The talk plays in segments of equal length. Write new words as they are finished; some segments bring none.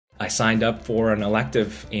I signed up for an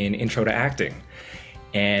elective in Intro to Acting.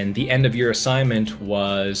 And the end of year assignment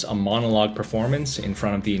was a monologue performance in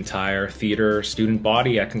front of the entire theater student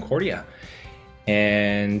body at Concordia.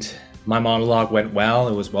 And my monologue went well,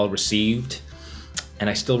 it was well received. And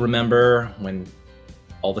I still remember when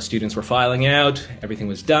all the students were filing out, everything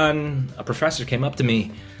was done, a professor came up to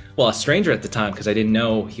me, well, a stranger at the time because I didn't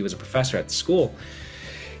know he was a professor at the school.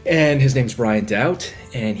 And his name's Brian Doubt,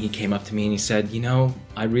 and he came up to me and he said, you know,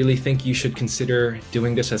 I really think you should consider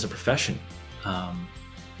doing this as a profession.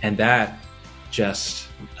 And that just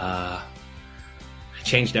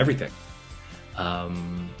changed everything.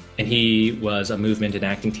 And he was a movement and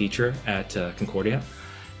acting teacher at Concordia.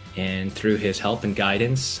 And through his help and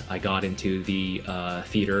guidance, I got into the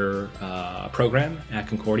theater program at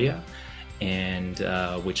Concordia, and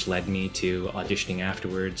which led me to auditioning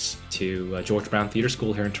afterwards to George Brown Theatre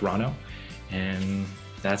School here in Toronto. And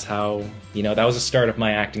that's how, you know, that was the start of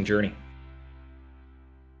my acting journey.